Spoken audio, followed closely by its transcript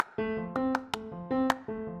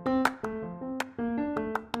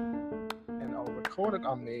record it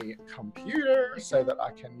on the computer so that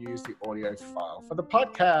I can use the audio file for the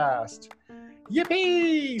podcast.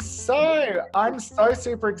 Yippee! So I'm so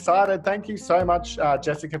super excited. Thank you so much,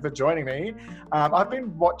 Jessica, for joining me. I've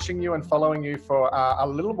been watching you and following you for a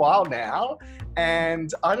little while now,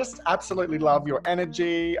 and I just absolutely love your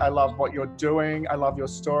energy. I love what you're doing. I love your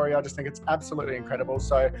story. I just think it's absolutely incredible.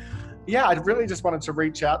 So yeah, I really just wanted to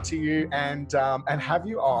reach out to you and have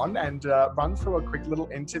you on and run through a quick little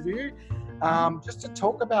interview just to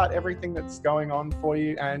talk about everything that's going on for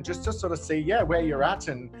you and just to sort of see, where you're at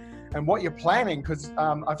and what you're planning, because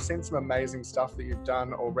I've seen some amazing stuff that you've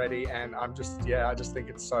done already, and I just think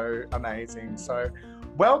it's so amazing. So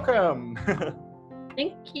welcome.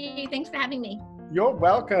 Thank you. Thanks for having me. You're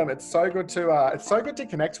welcome. It's so good to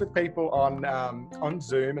connect with people on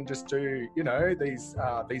Zoom and just do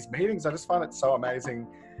these meetings. I just find it so amazing.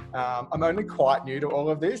 I'm only quite new to all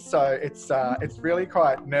of this, so it's really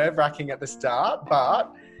quite nerve-wracking at the start,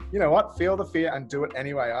 but you know what? Feel the fear and do it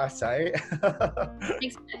anyway, I say.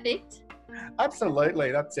 Makes perfect.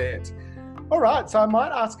 Absolutely, that's it. All right, so I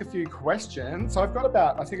might ask a few questions. So I've got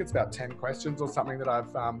I think it's about 10 questions or something that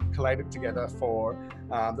I've collated together for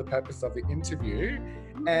the purpose of the interview.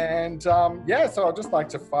 And so I'd just like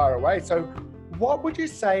to fire away. So what would you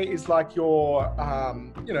say is like your,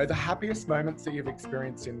 the happiest moments that you've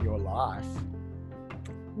experienced in your life?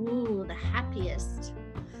 Ooh, the happiest.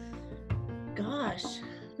 Gosh.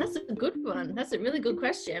 That's a good one. That's a really good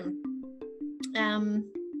question.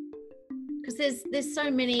 Because there's so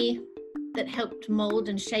many that helped mold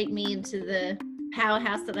and shape me into the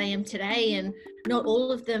powerhouse that I am today, and not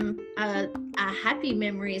all of them are happy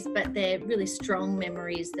memories, but they're really strong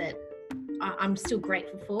memories that I'm still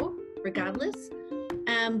grateful for, regardless.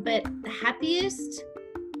 But the happiest,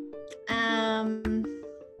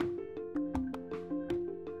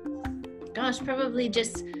 probably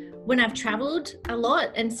just when I've traveled a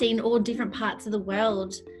lot and seen all different parts of the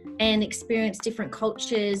world and experienced different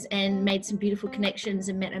cultures and made some beautiful connections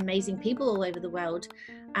and met amazing people all over the world.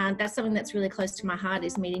 That's something that's really close to my heart,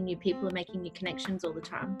 is meeting new people and making new connections all the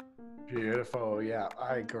time. Beautiful. Yeah,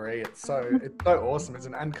 I agree. It's so awesome,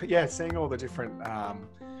 isn't it? And seeing all the different,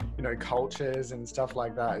 cultures and stuff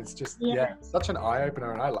like that. It's just, such an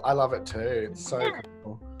eye-opener, and I love it too. It's so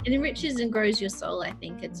cool. It enriches and grows your soul, I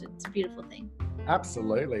think. It's a beautiful thing.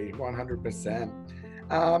 Absolutely, 100%.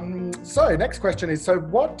 So next question is, so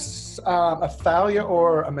what's a failure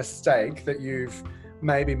or a mistake that you've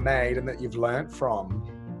maybe made and that you've learnt from?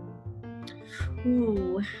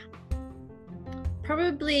 Ooh,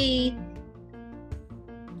 probably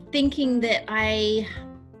thinking that I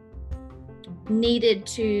needed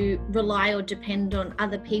to rely or depend on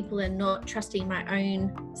other people and not trusting my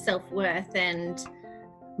own self-worth and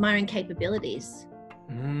my own capabilities.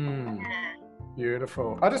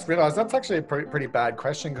 Beautiful. I just realised that's actually a pretty bad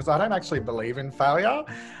question, because I don't actually believe in failure.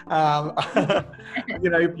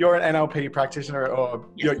 You're an NLP practitioner, or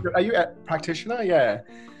are you a practitioner? Yeah.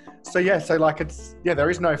 So like there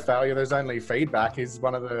is no failure. There's only feedback is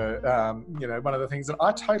one of the things, and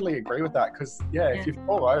I totally agree with that, because if you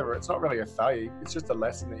fall over, it's not really a failure. It's just a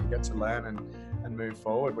lesson that you get to learn and move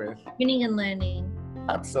forward with. Winning and learning.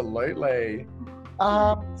 Absolutely.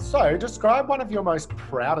 So describe one of your most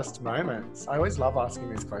proudest moments. I always love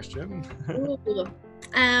asking this question.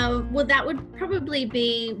 Well, that would probably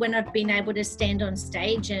be when I've been able to stand on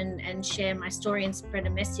stage and share my story and spread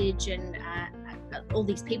a message, and all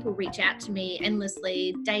these people reach out to me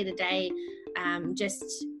endlessly, day to day,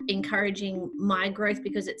 just encouraging my growth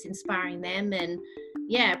because it's inspiring them, and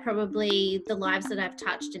probably the lives that I've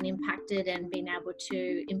touched and impacted and been able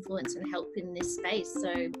to influence and help in this space.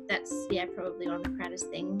 So that's probably one of the proudest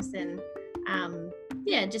things. And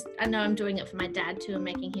just I know I'm doing it for my dad too and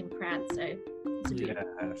making him proud. So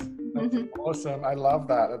that's awesome. I love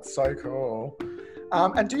that. That's so cool.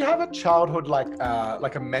 And do you have a childhood like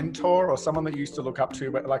a mentor or someone that you used to look up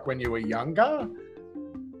to, like when you were younger?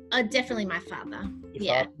 Definitely my father.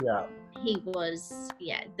 Yeah. He was,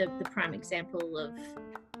 the prime example of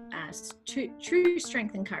true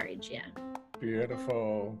strength and courage. Yeah.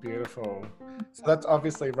 Beautiful. So that's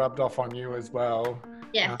obviously rubbed off on you as well.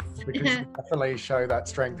 Yeah. Because you definitely show that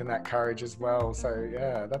strength and that courage as well.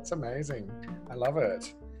 So that's amazing. I love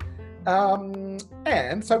it.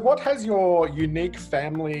 And so what has your unique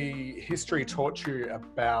family history taught you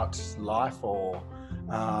about life, or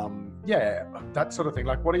that sort of thing?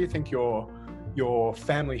 Like, what do you think your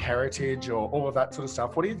family heritage or all of that sort of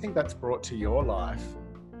stuff, what do you think that's brought to your life?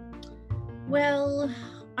 Well,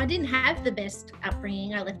 I didn't have the best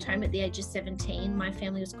upbringing. I left home at the age of 17. My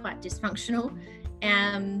family was quite dysfunctional.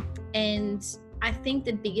 And I think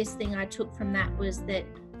the biggest thing I took from that was that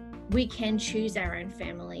we can choose our own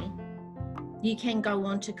family. You can go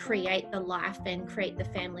on to create the life and create the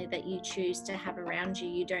family that you choose to have around you.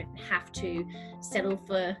 You don't have to settle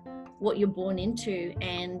for what you're born into,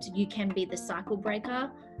 and you can be the cycle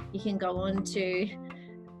breaker. You can go on to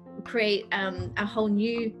create a whole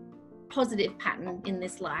new positive pattern in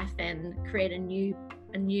this life and create a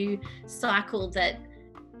new cycle that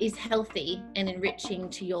is healthy and enriching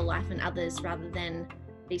to your life and others, rather than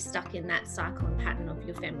be stuck in that cycle and pattern of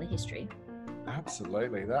your family history.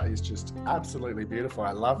 Absolutely. That is just absolutely beautiful.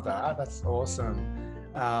 I love that. That's awesome.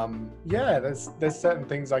 Yeah, there's certain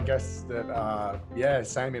things, I guess, that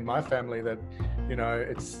same in my family, that, you know,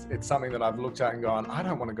 it's something that I've looked at and gone, I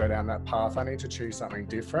don't want to go down that path. I need to choose something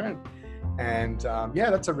different. And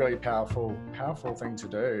that's a really powerful thing to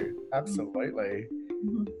do. Absolutely.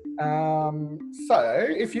 So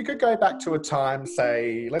if you could go back to a time,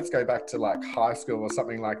 say, let's go back to like high school or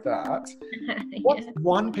something like that, what's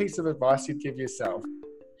one piece of advice you'd give yourself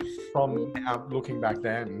from looking back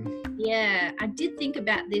then? Yeah, I did think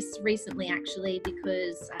about this recently, actually,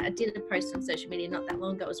 because I did a post on social media not that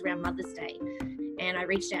long ago. It was around Mother's Day, and I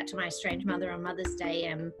reached out to my estranged mother on Mother's Day,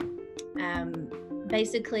 and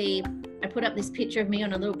basically I put up this picture of me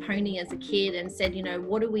on a little pony as a kid and said, you know,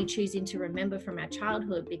 what are we choosing to remember from our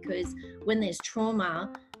childhood? Because when there's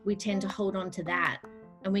trauma, we tend to hold on to that,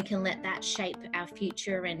 and we can let that shape our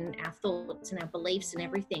future and our thoughts and our beliefs and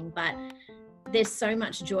everything. But there's so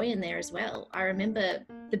much joy in there as well. I remember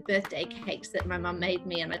the birthday cakes that my mum made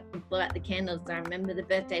me, and I blew out the candles. I remember the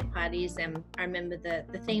birthday parties, and I remember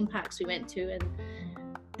the theme parks we went to, and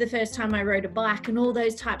the first time I rode a bike, and all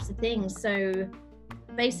those types of things. So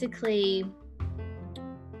basically,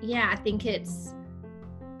 yeah, I think it's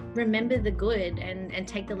remember the good and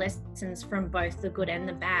take the lessons from both the good and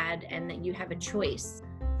the bad, and that you have a choice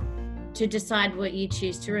to decide what you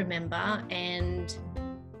choose to remember, and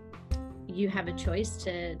you have a choice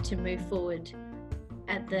to move forward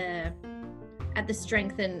at the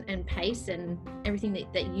strength and pace and everything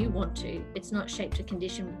that you want to. It's not shaped or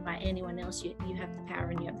conditioned by anyone else. You have the power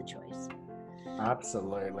and you have the choice.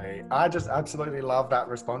 Absolutely. I just absolutely love that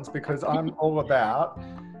response, because I'm all about,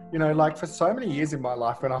 you know, like for so many years in my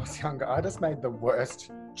life when I was younger, I just made the worst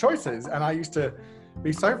choices, and I used to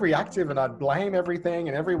be so reactive, and I'd blame everything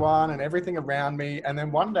and everyone and everything around me. And then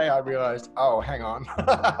one day I realized, oh, hang on,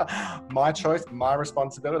 my choice, my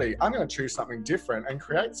responsibility. I'm going to choose something different and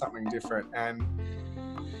create something different. And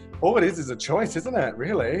all it is a choice, isn't it?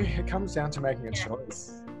 Really, it comes down to making a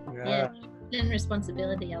choice. Yeah. And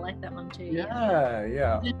responsibility. I like that one too.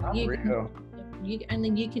 Yeah. Unreal.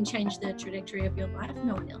 You can change the trajectory of your life,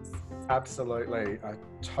 no one else. Absolutely. I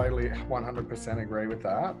totally 100% agree with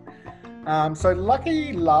that. So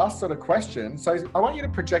lucky last sort of question. So I want you to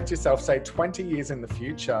project yourself, say 20 years in the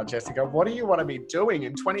future, Jessica. What do you want to be doing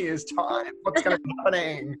in 20 years time? What's going to be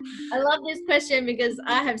happening? I love this question because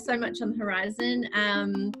I have so much on the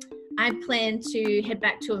horizon. I plan to head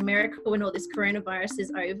back to America when all this coronavirus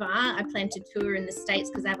is over. I plan to tour in the States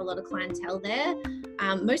because I have a lot of clientele there.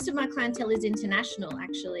 Most of my clientele is international,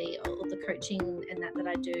 actually. All the coaching and that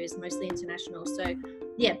I do is mostly international. So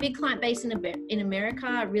yeah, big client base in America.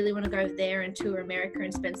 I really want to go there and tour America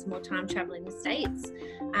and spend some more time traveling the States.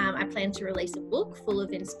 I plan to release a book full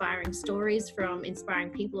of inspiring stories from inspiring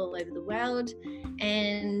people all over the world.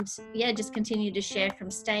 And yeah, just continue to share from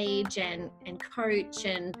stage and coach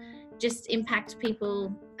and just impact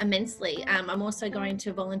people immensely. I'm also going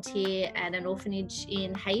to volunteer at an orphanage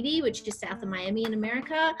in Haiti, which is south of Miami in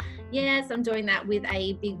America. Yes, I'm doing that with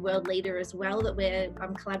a big world leader as well that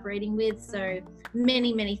I'm collaborating with. So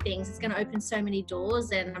many things. It's going to open so many doors,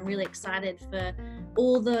 and I'm really excited for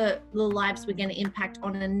all the lives we're going to impact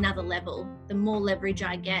on another level. The more leverage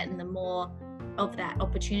I get and the more of that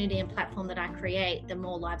opportunity and platform that I create, the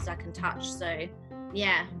more lives I can touch. So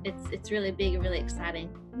yeah, it's really big and really exciting.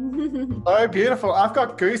 So beautiful. I've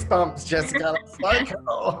got goosebumps, Jessica. That's so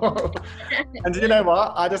cool. And you know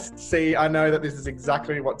what? I know that this is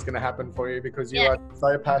exactly what's going to happen for you, because you are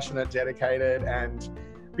so passionate, dedicated, and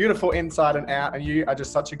beautiful inside and out. And you are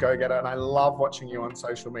just such a go-getter. And I love watching you on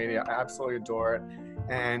social media. I absolutely adore it.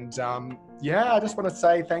 And I just want to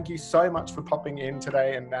say thank you so much for popping in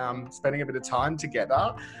today and spending a bit of time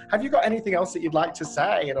together. Have you got anything else that you'd like to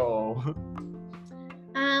say at all?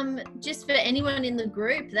 Just for anyone in the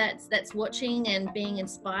group that's watching and being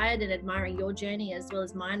inspired and admiring your journey as well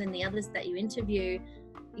as mine and the others that you interview,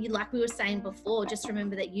 like we were saying before, just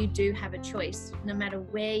remember that you do have a choice. No matter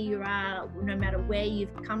where you are, no matter where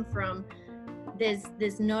you've come from,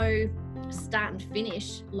 there's no start and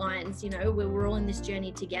finish lines. You know, we're all in this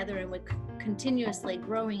journey together, and we're continuously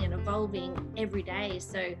growing and evolving every day.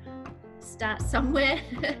 So start somewhere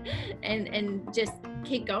and just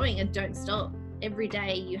keep going and don't stop. Every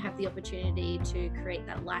day you have the opportunity to create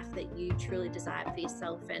that life that you truly desire for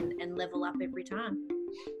yourself and level up every time.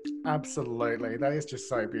 Absolutely. That is just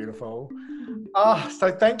so beautiful.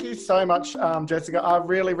 So thank you so much, Jessica. I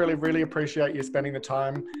really, really, really appreciate you spending the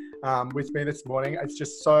time with me this morning. It's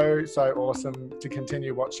just so, so awesome to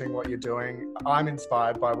continue watching what you're doing. I'm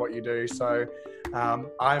inspired by what you do. So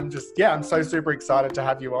I'm so super excited to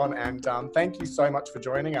have you on, and thank you so much for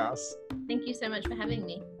joining us. Thank you so much for having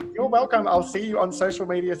me. You're welcome. I'll see you on social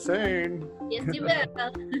media soon. Yes, you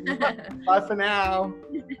will. Bye for now.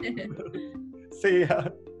 See ya.